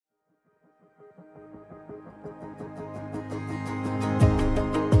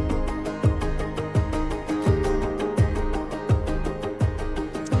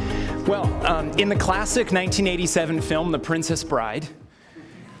In the classic 1987 film, The Princess Bride,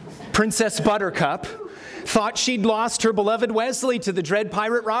 Princess Buttercup thought she'd lost her beloved Wesley to the dread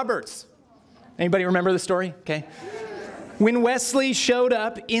pirate Roberts. Anybody remember the story? Okay. When Wesley showed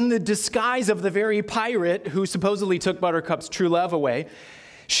up in the disguise of the very pirate who supposedly took Buttercup's true love away,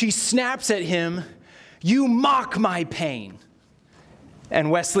 she snaps at him, "You mock my pain." And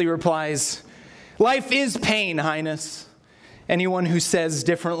Wesley replies, "Life is pain, Highness. Anyone who says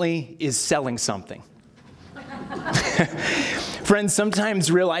differently is selling something." Friends,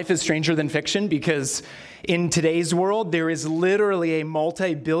 sometimes real life is stranger than fiction because in today's world, there is literally a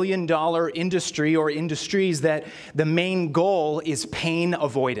multi-billion-dollar industry or industries that the main goal is pain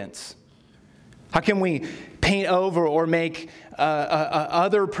avoidance. How can we paint over or make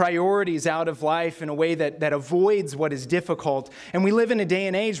other priorities out of life in a way that avoids what is difficult? And we live in a day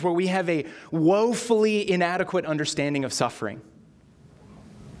and age where we have a woefully inadequate understanding of suffering.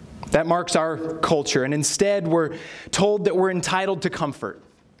 That marks our culture. And instead, we're told that we're entitled to comfort.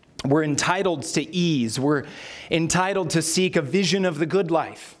 We're entitled to ease. We're entitled to seek a vision of the good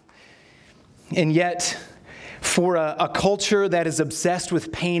life. And yet, for a culture that is obsessed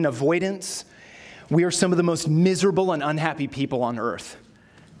with pain avoidance, we are some of the most miserable and unhappy people on earth.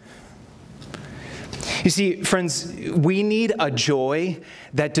 You see, friends, we need a joy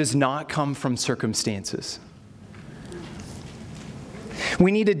that does not come from circumstances.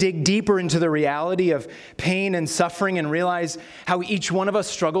 We need to dig deeper into the reality of pain and suffering and realize how each one of us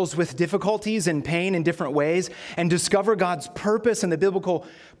struggles with difficulties and pain in different ways and discover God's purpose and the biblical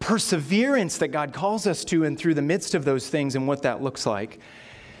perseverance that God calls us to and through the midst of those things and what that looks like.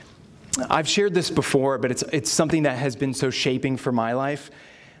 I've shared this before, but it's something that has been so shaping for my life.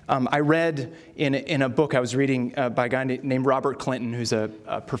 I read in a book I was reading by a guy named Robert Clinton, who's a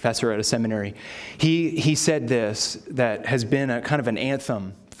professor at a seminary. He said this that has been a kind of an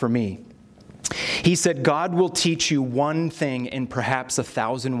anthem for me. He said, "God will teach you one thing in perhaps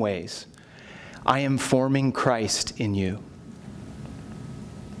 1,000 ways. I am forming Christ in you."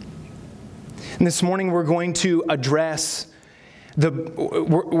 And this morning we're going to address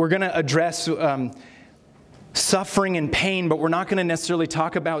suffering and pain, but we're not going to necessarily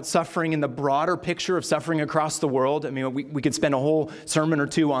talk about suffering in the broader picture of suffering across the world. I mean, we could spend a whole sermon or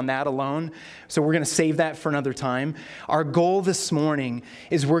two on that alone, so we're going to save that for another time. Our goal this morning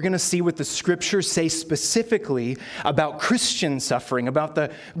is we're going to see what the Scriptures say specifically about Christian suffering, about the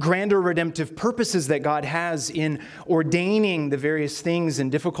grander redemptive purposes that God has in ordaining the various things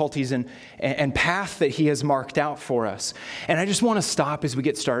and difficulties and path that He has marked out for us. And I just want to stop as we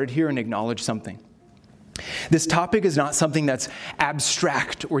get started here and acknowledge something. This topic is not something that's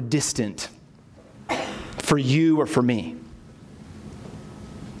abstract or distant for you or for me.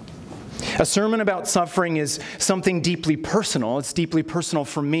 A sermon about suffering is something deeply personal. It's deeply personal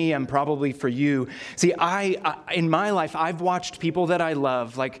for me and probably for you. See, in my life, I've watched people that I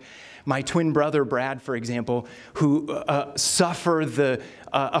love, like my twin brother, Brad, for example, who suffer the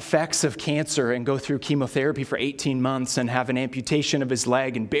effects of cancer and go through chemotherapy for 18 months and have an amputation of his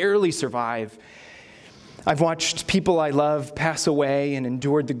leg and barely survive. I've watched people I love pass away and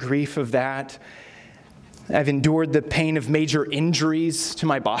endured the grief of that. I've endured the pain of major injuries to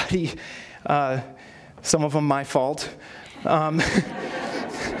my body, some of them my fault. I've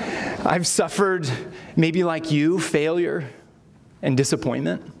suffered, maybe like you, failure and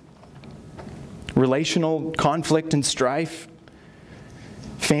disappointment, relational conflict and strife,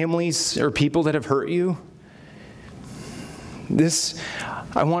 families or people that have hurt you.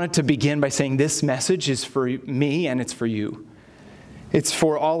 I wanted to begin by saying this message is for me and it's for you. It's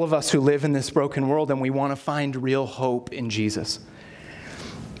for all of us who live in this broken world and we want to find real hope in Jesus.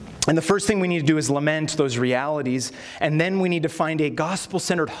 And the first thing we need to do is lament those realities, and then we need to find a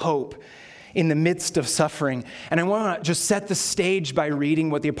gospel-centered hope in the midst of suffering. And I want to just set the stage by reading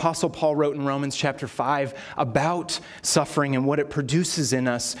what the Apostle Paul wrote in Romans chapter 5 about suffering and what it produces in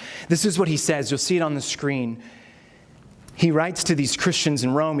us. This is what he says. You'll see it on the screen. He writes to these Christians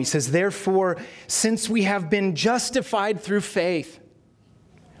in Rome. He says, "Therefore, since we have been justified through faith,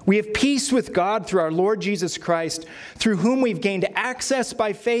 we have peace with God through our Lord Jesus Christ, through whom we've gained access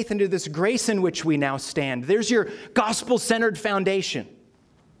by faith into this grace in which we now stand." There's your gospel-centered foundation.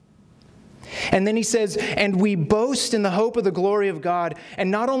 And then he says, "And we boast in the hope of the glory of God. And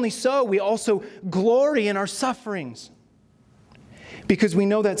not only so, we also glory in our sufferings, because we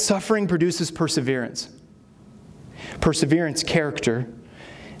know that suffering produces perseverance. Perseverance, character,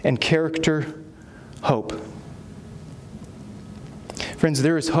 and character, hope." Friends,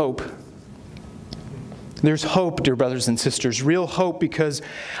 there is hope. There's hope, dear brothers and sisters, real hope, because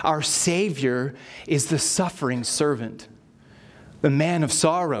our Savior is the suffering servant, the man of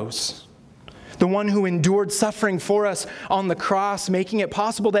sorrows, The one who endured suffering for us on the cross, making it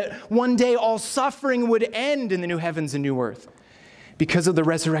possible that one day all suffering would end in the new heavens and new earth because of the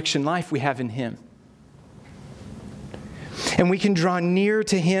resurrection life we have in him. And we can draw near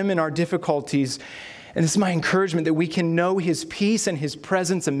to him in our difficulties. And this is my encouragement, that we can know his peace and his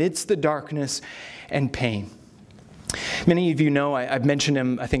presence amidst the darkness and pain. Many of you know, I've mentioned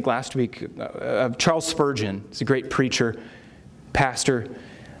him, I think last week, Charles Spurgeon. He's a great preacher, pastor.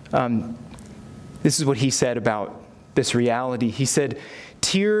 This is what he said about this reality. He said,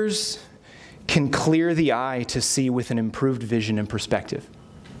 tears can clear the eye to see with an improved vision and perspective.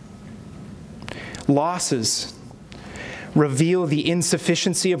 Losses reveal the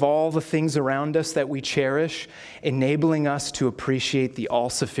insufficiency of all the things around us that we cherish, enabling us to appreciate the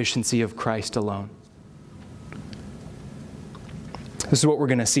all-sufficiency of Christ alone. This is what we're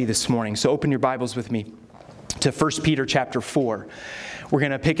going to see this morning. So open your Bibles with me to 1 Peter chapter 4. We're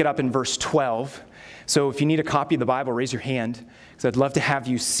going to pick it up in verse 12. So if you need a copy of the Bible, raise your hand, because I'd love to have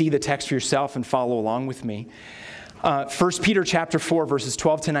you see the text for yourself and follow along with me. 1 Peter chapter 4, verses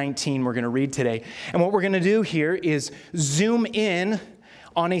 12 to 19, we're going to read today. And what we're going to do here is zoom in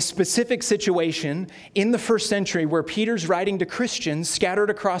on a specific situation in the first century where Peter's writing to Christians scattered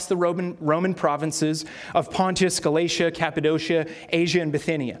across the Roman provinces of Pontus, Galatia, Cappadocia, Asia, and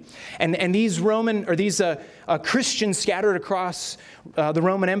Bithynia. And these Christians scattered across the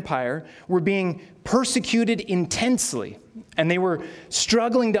Roman Empire were being persecuted intensely. And they were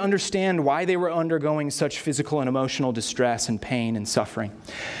struggling to understand why they were undergoing such physical and emotional distress and pain and suffering.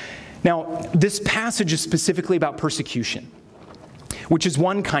 Now, this passage is specifically about persecution, which is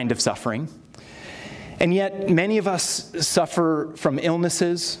one kind of suffering. And yet, many of us suffer from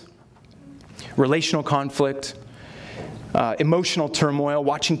illnesses, relational conflict, emotional turmoil,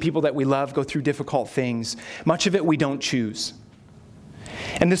 watching people that we love go through difficult things. Much of it we don't choose.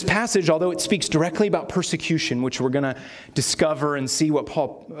 And this passage, although it speaks directly about persecution, which we're going to discover and see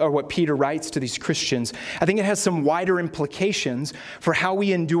what Peter writes to these Christians, I think it has some wider implications for how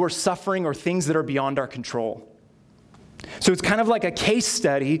we endure suffering or things that are beyond our control. So it's kind of like a case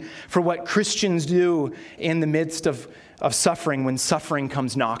study for what Christians do in the midst of suffering when suffering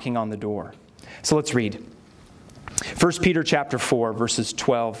comes knocking on the door. So let's read. 1 Peter chapter 4, verses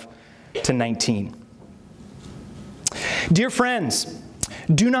 12 to 19. Dear friends,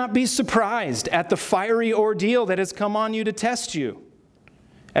 do not be surprised at the fiery ordeal that has come on you to test you,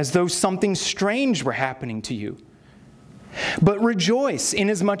 as though something strange were happening to you. But rejoice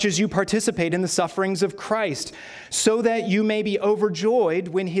inasmuch as you participate in the sufferings of Christ, so that you may be overjoyed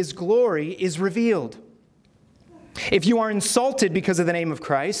when his glory is revealed. If you are insulted because of the name of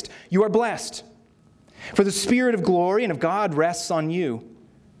Christ, you are blessed, for the Spirit of glory and of God rests on you.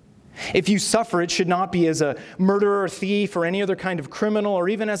 If you suffer, it should not be as a murderer or thief or any other kind of criminal or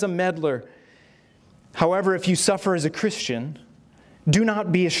even as a meddler. However, if you suffer as a Christian, do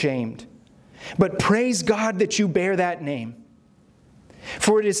not be ashamed, but praise God that you bear that name.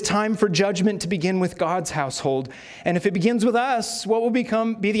 For it is time for judgment to begin with God's household. And if it begins with us, what will be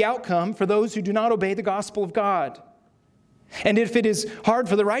the outcome for those who do not obey the gospel of God? And if it is hard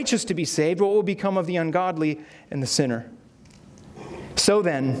for the righteous to be saved, what will become of the ungodly and the sinner? So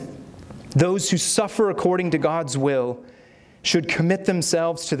then, those who suffer according to God's will should commit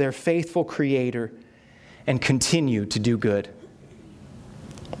themselves to their faithful Creator and continue to do good.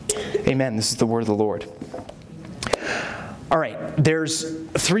 Amen. This is the word of the Lord. All right, there's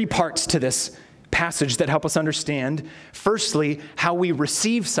 3 parts to this passage that help us understand, firstly, how we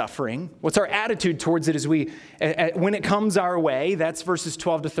receive suffering. What's our attitude towards it when it comes our way? That's verses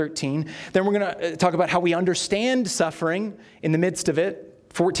 12 to 13. Then we're going to talk about how we understand suffering in the midst of it,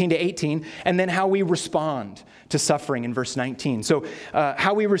 14 to 18, and then how we respond to suffering in verse 19. So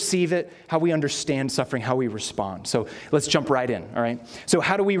how we receive it, how we understand suffering, how we respond. So let's jump right in, all right? So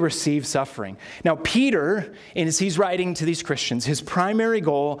how do we receive suffering? Now, Peter, as he's writing to these Christians, his primary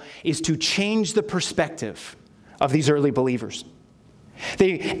goal is to change the perspective of these early believers.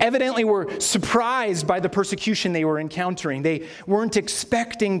 They evidently were surprised by the persecution they were encountering. They weren't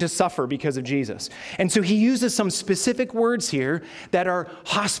expecting to suffer because of Jesus. And so he uses some specific words here that are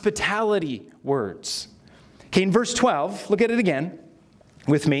hospitality words. Okay, in verse 12, look at it again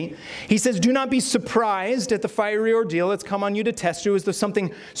with me. He says, do not be surprised at the fiery ordeal that's come on you to test you as though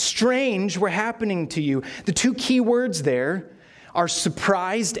something strange were happening to you. The 2 key words there are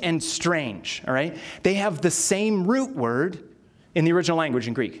surprised and strange, all right? They have the same root word in the original language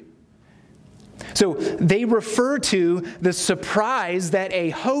in Greek. So they refer to the surprise that a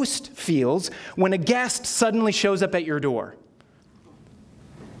host feels when a guest suddenly shows up at your door.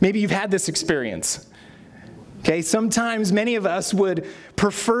 Maybe you've had this experience. Okay, sometimes many of us would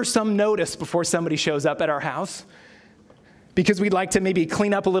prefer some notice before somebody shows up at our house because we'd like to maybe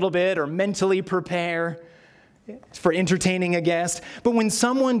clean up a little bit or mentally prepare for entertaining a guest. But when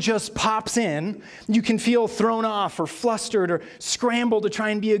someone just pops in, you can feel thrown off or flustered or scramble to try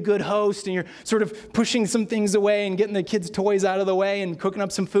and be a good host, and you're sort of pushing some things away and getting the kids' toys out of the way and cooking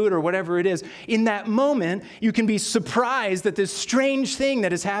up some food or whatever it is. In that moment, you can be surprised at this strange thing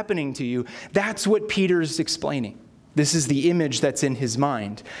that is happening to you. That's what Peter's explaining. This is the image that's in his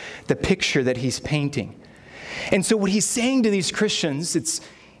mind, the picture that he's painting. And so what he's saying to these Christians, it's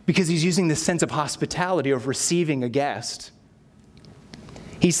because he's using this sense of hospitality of receiving a guest.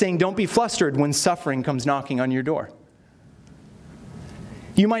 He's saying, don't be flustered when suffering comes knocking on your door.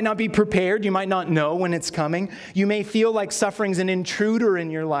 You might not be prepared. You might not know when it's coming. You may feel like suffering's an intruder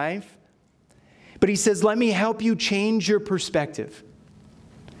in your life. But he says, let me help you change your perspective.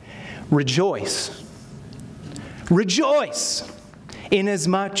 Rejoice. Rejoice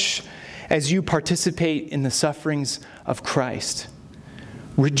inasmuch as you participate in the sufferings of Christ.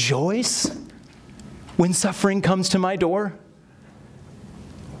 Rejoice when suffering comes to my door?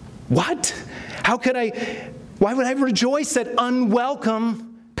 What? Why would I rejoice at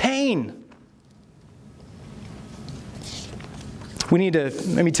unwelcome pain? Let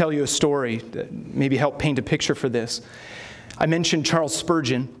me tell you a story that maybe help paint a picture for this. I mentioned Charles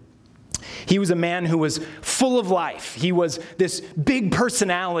Spurgeon. He was a man who was full of life. He was this big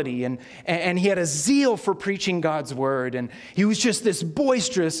personality, and he had a zeal for preaching God's word, and he was just this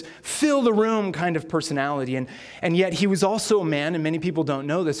boisterous, fill-the-room kind of personality. And yet he was also a man, and many people don't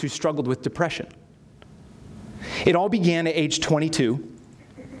know this, who struggled with depression. It all began at age 22.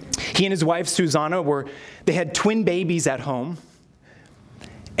 He and his wife, Susanna, they had twin babies at home.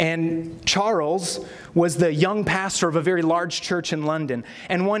 And Charles was the young pastor of a very large church in London.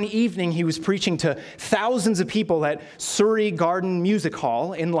 And one evening he was preaching to thousands of people at Surrey Garden Music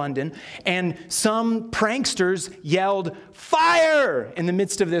Hall in London. And some pranksters yelled, "Fire!" in the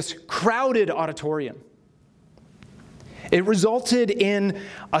midst of this crowded auditorium. It resulted in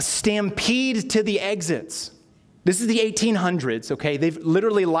a stampede to the exits. This is the 1800s, okay? They've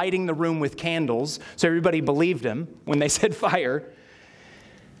literally lighting the room with candles, so everybody believed him when they said fire.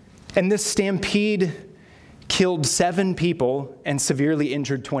 And this stampede killed 7 people and severely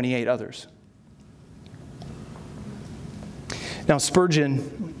injured 28 others. Now,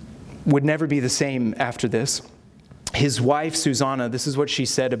 Spurgeon would never be the same after this. His wife, Susanna, this is what she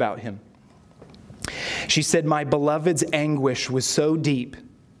said about him. She said, "My beloved's anguish was so deep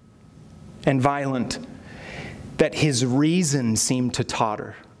and violent that his reason seemed to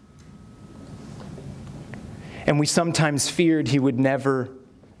totter. And we sometimes feared he would never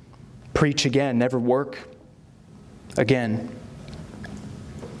preach again, never work again."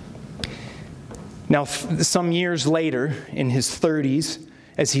 Now, some years later, in his 30s,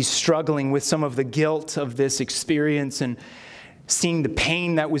 as he's struggling with some of the guilt of this experience and seeing the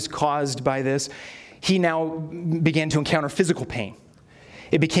pain that was caused by this, he now began to encounter physical pain.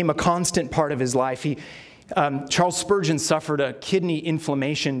 It became a constant part of his life. Charles Spurgeon suffered a kidney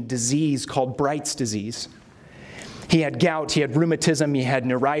inflammation disease called Bright's disease. He had gout, he had rheumatism, he had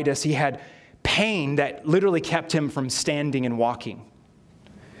neuritis, he had pain that literally kept him from standing and walking.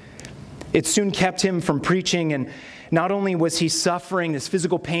 It soon kept him from preaching, and not only was he suffering this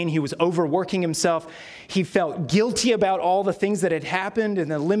physical pain, he was overworking himself. He felt guilty about all the things that had happened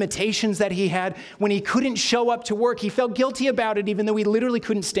and the limitations that he had. When he couldn't show up to work, he felt guilty about it, even though he literally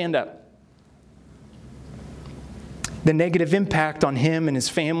couldn't stand up. The negative impact on him and his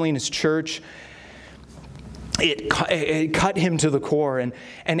family and his church, it cut him to the core. And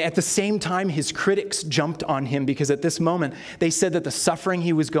at the same time, his critics jumped on him because at this moment, they said that the suffering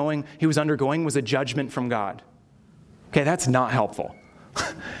he was undergoing was a judgment from God. Okay, that's not helpful.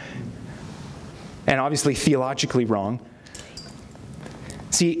 And obviously theologically wrong.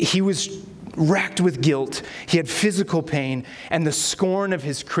 See, he was racked with guilt. He had physical pain and the scorn of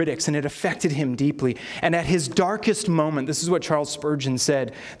his critics, and it affected him deeply. And at his darkest moment, this is what Charles Spurgeon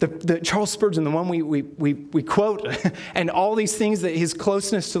said. The Charles Spurgeon, the one we quote, and all these things, that his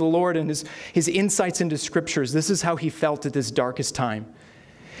closeness to the Lord and his insights into scriptures, this is how he felt at this darkest time.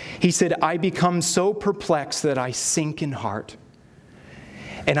 He said, "I become so perplexed that I sink in heart.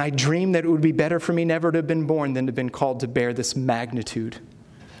 And I dream that it would be better for me never to have been born than to have been called to bear this magnitude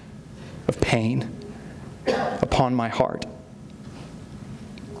of pain upon my heart."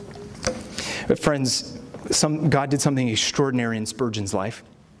 But friends, God did something extraordinary in Spurgeon's life.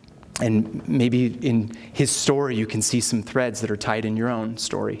 And maybe in his story, you can see some threads that are tied in your own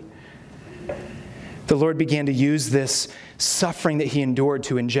story. The Lord began to use this suffering that he endured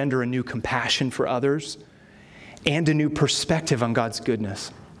to engender a new compassion for others and a new perspective on God's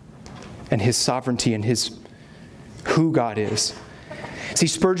goodness and his sovereignty and who God is. See,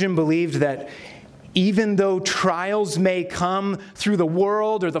 Spurgeon believed that even though trials may come through the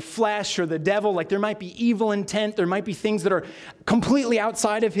world or the flesh or the devil, like there might be evil intent, there might be things that are completely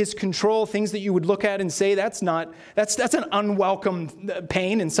outside of his control, things that you would look at and say, that's an unwelcome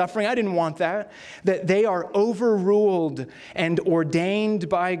pain and suffering. I didn't want that. That they are overruled and ordained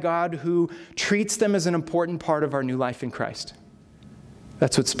by God, who treats them as an important part of our new life in Christ.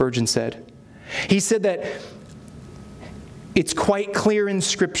 That's what Spurgeon said. He said that it's quite clear in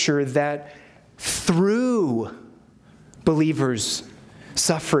Scripture that through believers'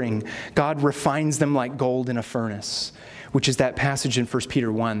 suffering, God refines them like gold in a furnace, which is that passage in 1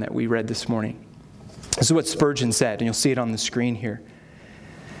 Peter 1 that we read this morning. This is what Spurgeon said, and you'll see it on the screen here.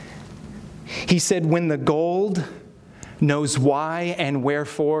 He said, "When the gold knows why and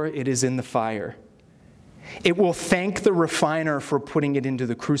wherefore it is in the fire, it will thank the refiner for putting it into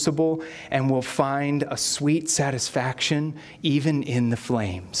the crucible and will find a sweet satisfaction even in the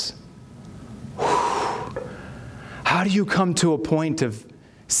flames." How do you come to a point of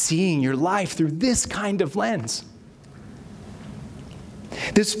seeing your life through this kind of lens?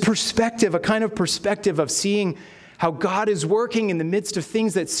 This perspective, a kind of perspective of seeing how God is working in the midst of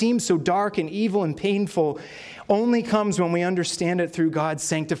things that seem so dark and evil and painful, only comes when we understand it through God's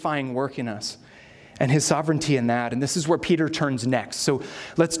sanctifying work in us and his sovereignty in that. And this is where Peter turns next. So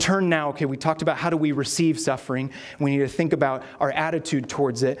let's turn now. Okay, we talked about how do we receive suffering. We need to think about our attitude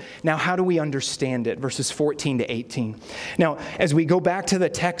towards it. Now, how do we understand it? Verses 14 to 18. Now, as we go back to the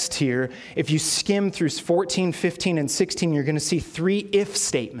text here, if you skim through 14, 15, and 16, you're going to see 3 if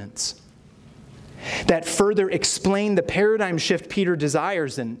statements that further explain the paradigm shift Peter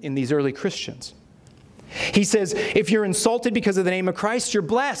desires in these early Christians. He says, if you're insulted because of the name of Christ, you're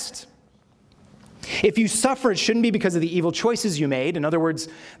blessed. If you suffer, it shouldn't be because of the evil choices you made. In other words,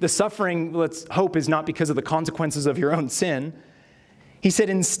 the suffering, let's hope, is not because of the consequences of your own sin. He said,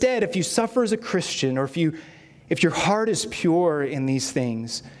 instead, if you suffer as a Christian, or if your heart is pure in these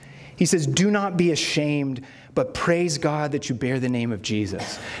things, he says, do not be ashamed, but praise God that you bear the name of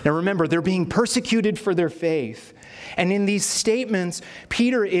Jesus. Now remember, they're being persecuted for their faith. And in these statements,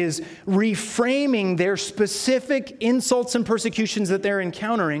 Peter is reframing their specific insults and persecutions that they're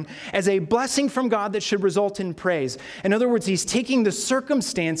encountering as a blessing from God that should result in praise. In other words, he's taking the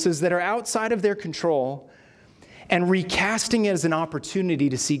circumstances that are outside of their control and recasting it as an opportunity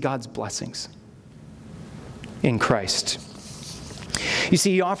to see God's blessings in Christ. You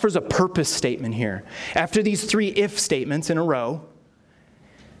see, he offers a purpose statement here. After these 3 if statements in a row,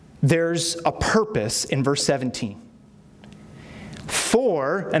 there's a purpose in verse 17.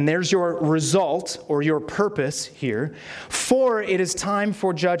 For, and there's your result or your purpose here, for it is time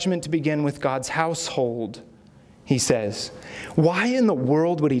for judgment to begin with God's household, he says. Why in the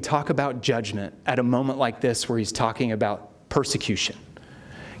world would he talk about judgment at a moment like this where he's talking about persecution?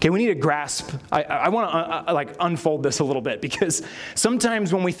 Okay, we need to grasp, I want to unfold this a little bit, because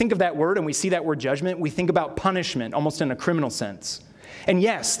sometimes when we think of that word and we see that word judgment, we think about punishment, almost in a criminal sense. And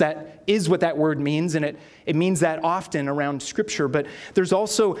yes, that is what that word means, and it means that often around Scripture. But there's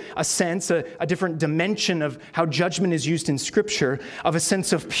also a sense, a different dimension of how judgment is used in Scripture, of a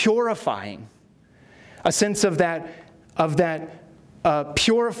sense of purifying, a sense of that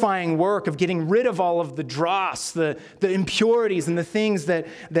purifying work of getting rid of all of the dross, the impurities, and the things that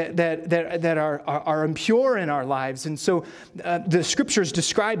are impure in our lives. And so the Scriptures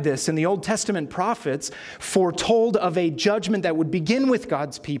describe this, and the Old Testament prophets foretold of a judgment that would begin with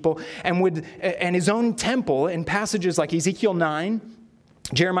God's people and his own temple in passages like Ezekiel 9,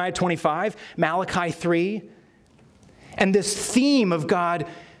 Jeremiah 25, Malachi 3. And this theme of God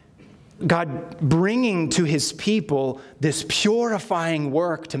bringing to his people this purifying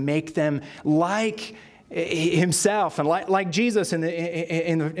work to make them like himself and like Jesus in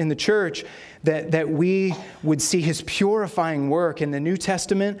the church, that we would see his purifying work. In the New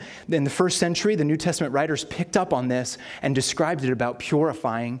Testament, in the first century, the New Testament writers picked up on this and described it about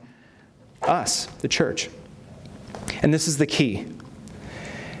purifying us, the church. And this is the key.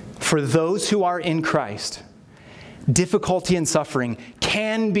 For those who are in Christ, difficulty and suffering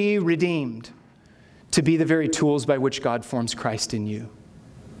can be redeemed to be the very tools by which God forms Christ in you.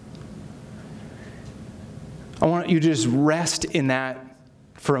 I want you to just rest in that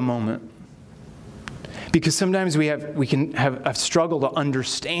for a moment. Because sometimes we can have a struggle to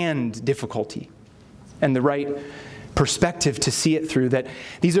understand difficulty and the right perspective to see it through, that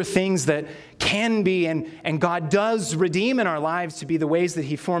these are things that can be and God does redeem in our lives to be the ways that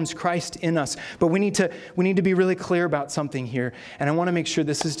he forms Christ in us. But we need to be really clear about something here. And I want to make sure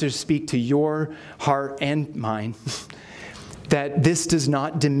this is to speak to your heart and mine, that this does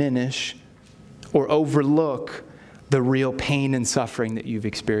not diminish or overlook the real pain and suffering that you've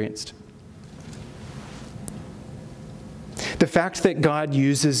experienced. The fact that God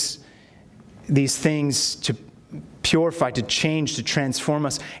uses these things to purify, to change, to transform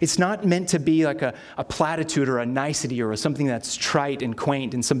us, it's not meant to be like a platitude or a nicety or something that's trite and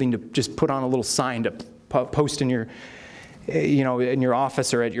quaint and something to just put on a little sign to post in your, in your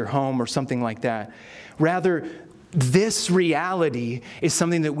office or at your home or something like that. Rather, this reality is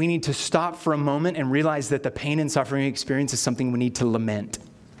something that we need to stop for a moment and realize that the pain and suffering we experience is something we need to lament.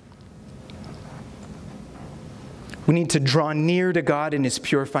 We need to draw near to God in his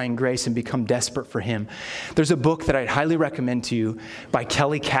purifying grace and become desperate for him. There's a book that I'd highly recommend to you by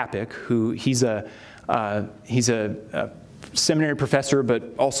Kelly Kapic, who he's a seminary professor,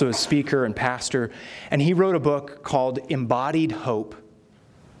 but also a speaker and pastor. And he wrote a book called Embodied Hope,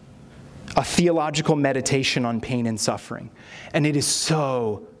 a theological meditation on pain and suffering. And it is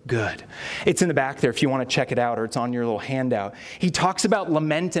so good. It's in the back there if you want to check it out, or it's on your little handout. He talks about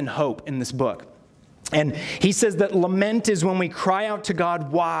lament and hope in this book. And he says that lament is when we cry out to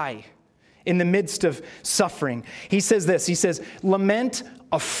God, why? In the midst of suffering. He says this, he says, lament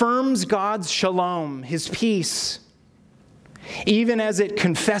affirms God's shalom, his peace, even as it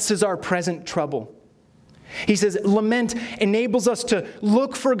confesses our present trouble. He says, lament enables us to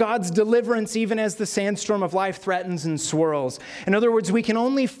look for God's deliverance even as the sandstorm of life threatens and swirls. In other words, we can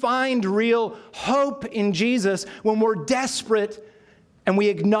only find real hope in Jesus when we're desperate and we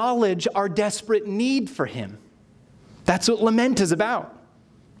acknowledge our desperate need for him. That's what lament is about.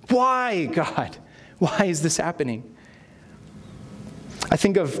 Why, God? Why is this happening? I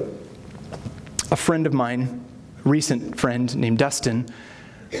think of a friend of mine, a recent friend named Dustin.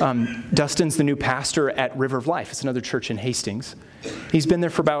 Dustin's the new pastor at River of Life. It's another church in Hastings. He's been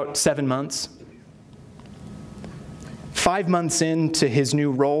there for about 7 months. 5 months into his new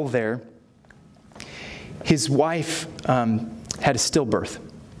role there, his wife had a stillbirth.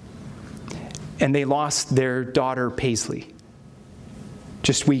 And they lost their daughter, Paisley,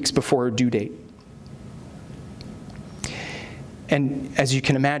 just weeks before her due date. And as you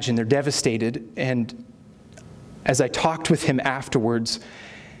can imagine, they're devastated. And as I talked with him afterwards,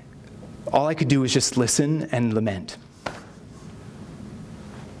 all I could do was just listen and lament.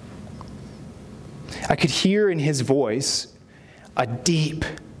 I could hear in his voice a deep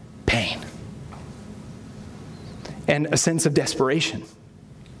pain and a sense of desperation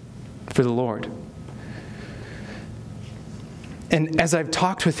for the Lord. And as I've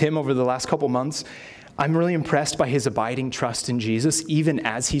talked with him over the last couple months, I'm really impressed by his abiding trust in Jesus, even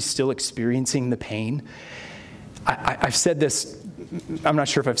as he's still experiencing the pain. I've said this, I'm not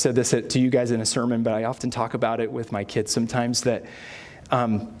sure if I've said this to you guys in a sermon, but I often talk about it with my kids sometimes, that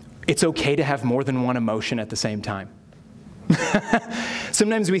it's okay to have more than one emotion at the same time.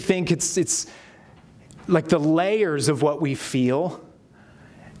 Sometimes we think it's like the layers of what we feel.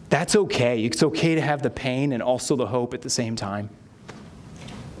 That's okay. It's okay to have the pain and also the hope at the same time.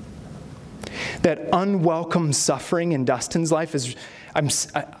 That unwelcome suffering in Dustin's life is, I'm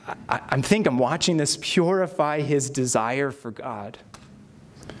watching this purify his desire for God,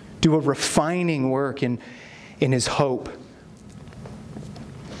 do a refining work in his hope.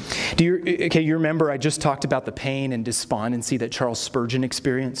 You remember I just talked about the pain and despondency that Charles Spurgeon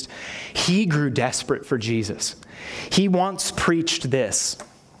experienced? He grew desperate for Jesus. He once preached this.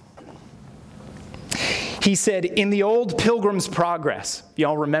 He said, in the old Pilgrim's Progress,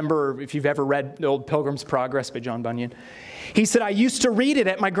 y'all remember if you've ever read the old Pilgrim's Progress by John Bunyan? He said, I used to read it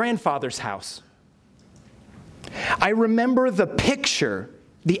at my grandfather's house. I remember the picture,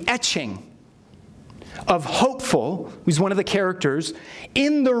 the etching of Hopeful, who's one of the characters,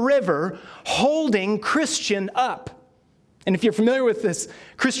 in the river holding Christian up. And if you're familiar with this,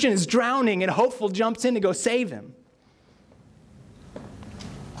 Christian is drowning and Hopeful jumps in to go save him.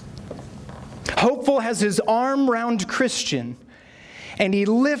 Hopeful has his arm round Christian, and he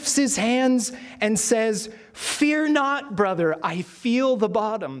lifts his hands and says, fear not, brother, I feel the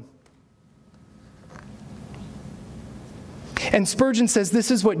bottom. And Spurgeon says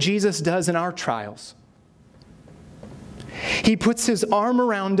this is what Jesus does in our trials. He puts his arm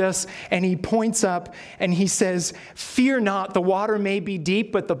around us and he points up and he says, fear not, the water may be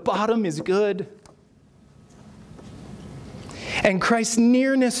deep, but the bottom is good. And Christ's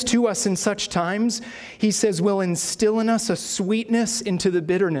nearness to us in such times, he says, will instill in us a sweetness into the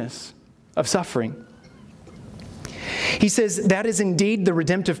bitterness of suffering. He says that is indeed the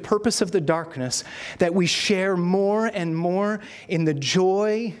redemptive purpose of the darkness, that we share more and more in the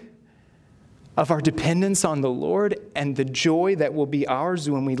joy of our dependence on the Lord and the joy that will be ours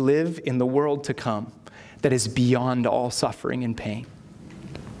when we live in the world to come that is beyond all suffering and pain.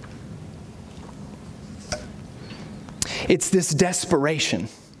 It's this desperation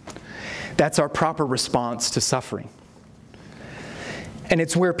that's our proper response to suffering. And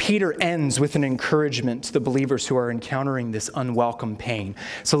it's where Peter ends with an encouragement to the believers who are encountering this unwelcome pain.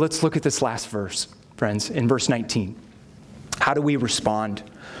 So let's look at this last verse, friends, in verse 19. How do we respond?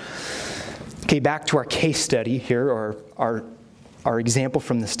 Okay, back to our case study here, or our example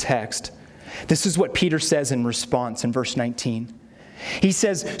from this text. This is what Peter says in response in verse 19. He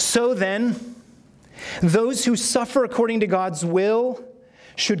says, "So then, those who suffer according to God's will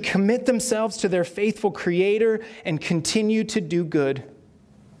should commit themselves to their faithful Creator and continue to do good."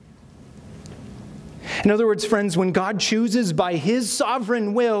 In other words, friends, when God chooses by His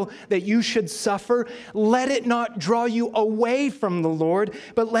sovereign will that you should suffer, let it not draw you away from the Lord,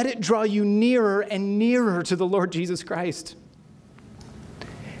 but let it draw you nearer and nearer to the Lord Jesus Christ,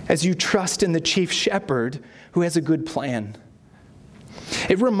 as you trust in the chief shepherd who has a good plan.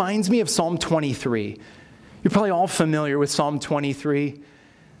 It reminds me of Psalm 23. You're probably all familiar with Psalm 23.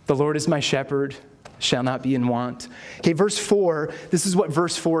 "The Lord is my shepherd, shall not be in want." Okay, verse 4, this is what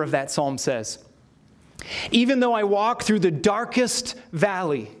verse 4 of that psalm says. "Even though I walk through the darkest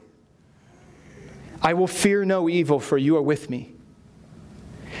valley, I will fear no evil, for you are with me.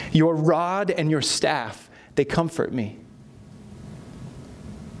 Your rod and your staff, they comfort me."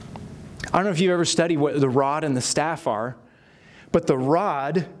 I don't know if you've ever studied what the rod and the staff are, but the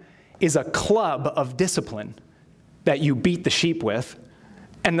rod is a club of discipline that you beat the sheep with,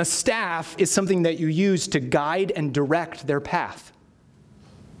 and the staff is something that you use to guide and direct their path.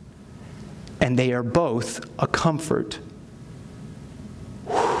 And they are both a comfort.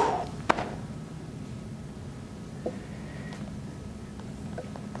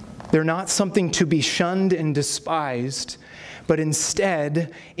 They're not something to be shunned and despised, but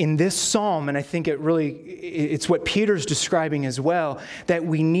instead, in this psalm, and I think it's what Peter's describing as well, that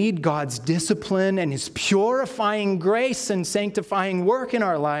we need God's discipline and His purifying grace and sanctifying work in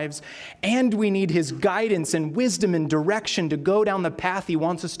our lives, and we need His guidance and wisdom and direction to go down the path He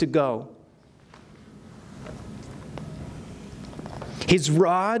wants us to go. His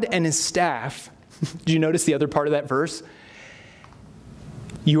rod and His staff, do you notice the other part of that verse?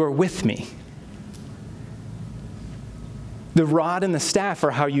 "You are with me." The rod and the staff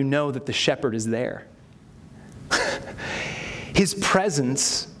are how you know that the shepherd is there. His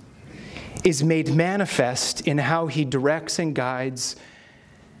presence is made manifest in how He directs and guides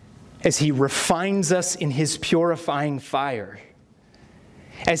as He refines us in His purifying fire,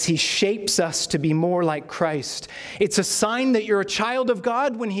 as He shapes us to be more like Christ. It's a sign that you're a child of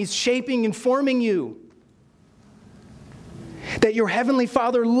God when He's shaping and forming you. That your Heavenly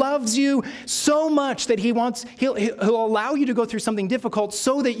Father loves you so much that He'll allow you to go through something difficult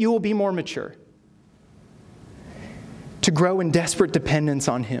so that you will be more mature, to grow in desperate dependence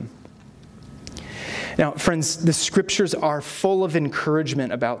on Him. Now, friends, the Scriptures are full of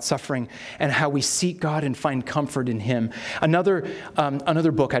encouragement about suffering and how we seek God and find comfort in Him. Another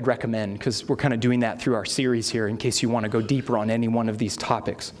book I'd recommend, because we're kind of doing that through our series here in case you want to go deeper on any one of these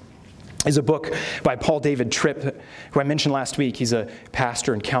topics, is a book by Paul David Tripp, who I mentioned last week. He's a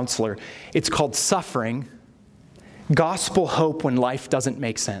pastor and counselor. It's called Suffering, Gospel Hope When Life Doesn't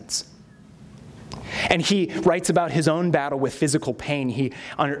Make Sense. And he writes about his own battle with physical pain. He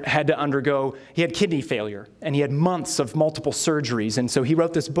had kidney failure, and he had months of multiple surgeries. And so he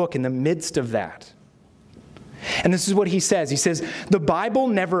wrote this book in the midst of that. And this is what he says. He says, "The Bible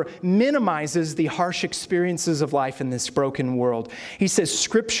never minimizes the harsh experiences of life in this broken world." He says,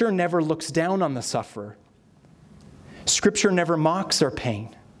 "Scripture never looks down on the sufferer. Scripture never mocks our pain.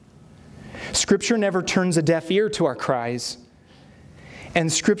 Scripture never turns a deaf ear to our cries.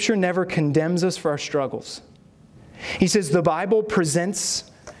 And Scripture never condemns us for our struggles." He says, "The Bible presents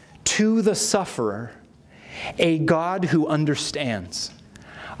to the sufferer a God who understands,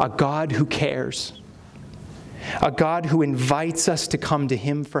 a God who cares, a God who invites us to come to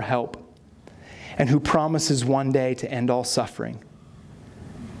Him for help, and who promises one day to end all suffering."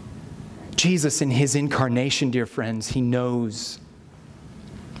 Jesus, in His incarnation, dear friends, He knows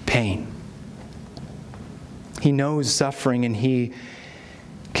pain. He knows suffering, and He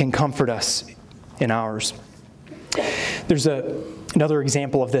can comfort us in ours. There's another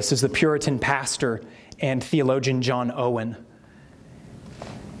example of this is the Puritan pastor and theologian John Owen.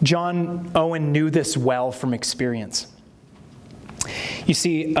 John Owen knew this well from experience. You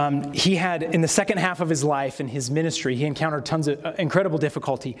see, he had, in the second half of his life in his ministry, he encountered tons of incredible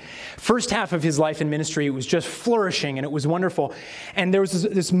difficulty. First half of his life in ministry, it was just flourishing and it was wonderful. And there was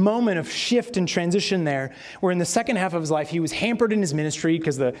this moment of shift and transition there, where in the second half of his life, he was hampered in his ministry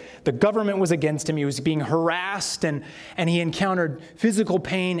because the government was against him. He was being harassed and he encountered physical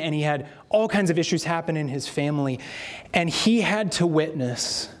pain and he had all kinds of issues happen in his family. And he had to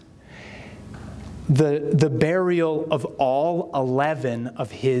witness the burial of all 11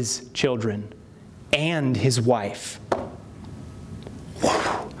 of his children and his wife.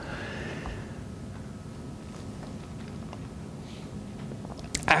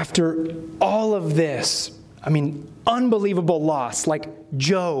 After all of this, unbelievable loss, like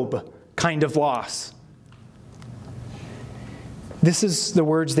Job kind of loss. This is the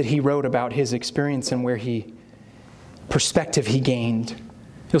words that he wrote about his experience and perspective he gained.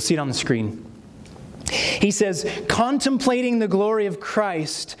 You'll see it on the screen. He says, contemplating the glory of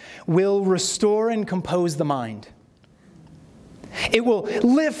Christ will restore and compose the mind. It will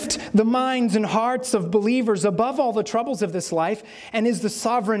lift the minds and hearts of believers above all the troubles of this life and is the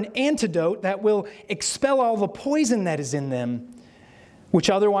sovereign antidote that will expel all the poison that is in them, which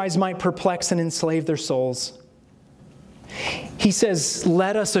otherwise might perplex and enslave their souls. He says,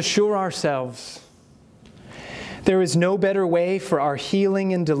 let us assure ourselves there is no better way for our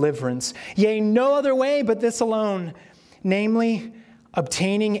healing and deliverance, yea, no other way but this alone, namely,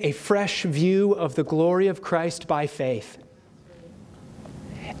 obtaining a fresh view of the glory of Christ by faith,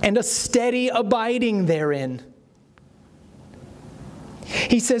 and a steady abiding therein.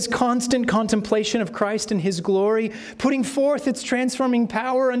 He says, constant contemplation of Christ and His glory, putting forth its transforming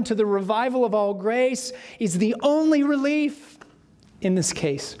power unto the revival of all grace, is the only relief in this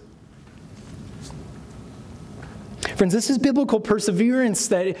case. Friends, this is biblical perseverance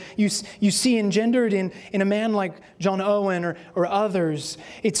that you see engendered in a man like John Owen or others.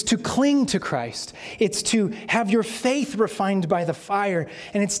 It's to cling to Christ. It's to have your faith refined by the fire.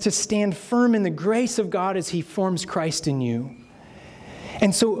 And it's to stand firm in the grace of God as He forms Christ in you.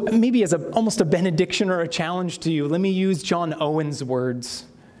 And so maybe as almost a benediction or a challenge to you, let me use John Owen's words.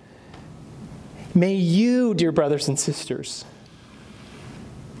 May you, dear brothers and sisters,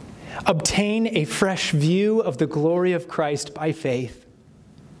 obtain a fresh view of the glory of Christ by faith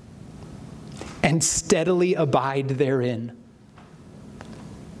and steadily abide therein.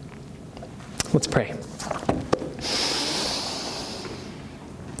 Let's pray.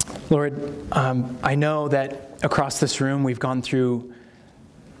 Lord, I know that across this room we've gone through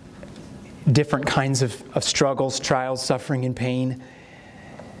different kinds of struggles, trials, suffering, and pain.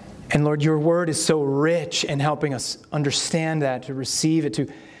 And Lord, your word is so rich in helping us understand that, to receive it,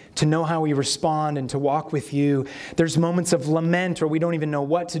 to know how we respond and to walk with you. There's moments of lament where we don't even know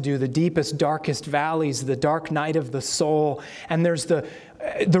what to do, the deepest, darkest valleys, the dark night of the soul. And there's the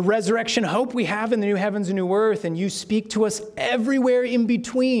resurrection hope we have in the new heavens and new earth, and you speak to us everywhere in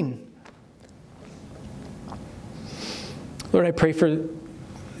between. Lord, I pray for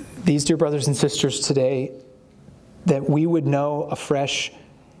these dear brothers and sisters today that we would know a fresh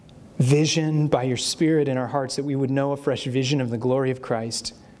vision by your Spirit in our hearts, that we would know a fresh vision of the glory of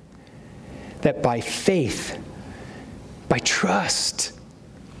Christ. That by faith, by trust,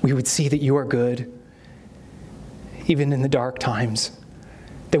 we would see that you are good, even in the dark times.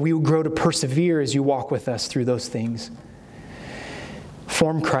 That we would grow to persevere as you walk with us through those things.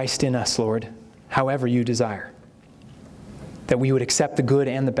 Form Christ in us, Lord, however you desire. That we would accept the good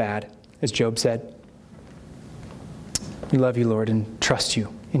and the bad, as Job said. We love you, Lord, and trust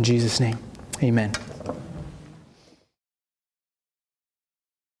you. In Jesus' name, amen.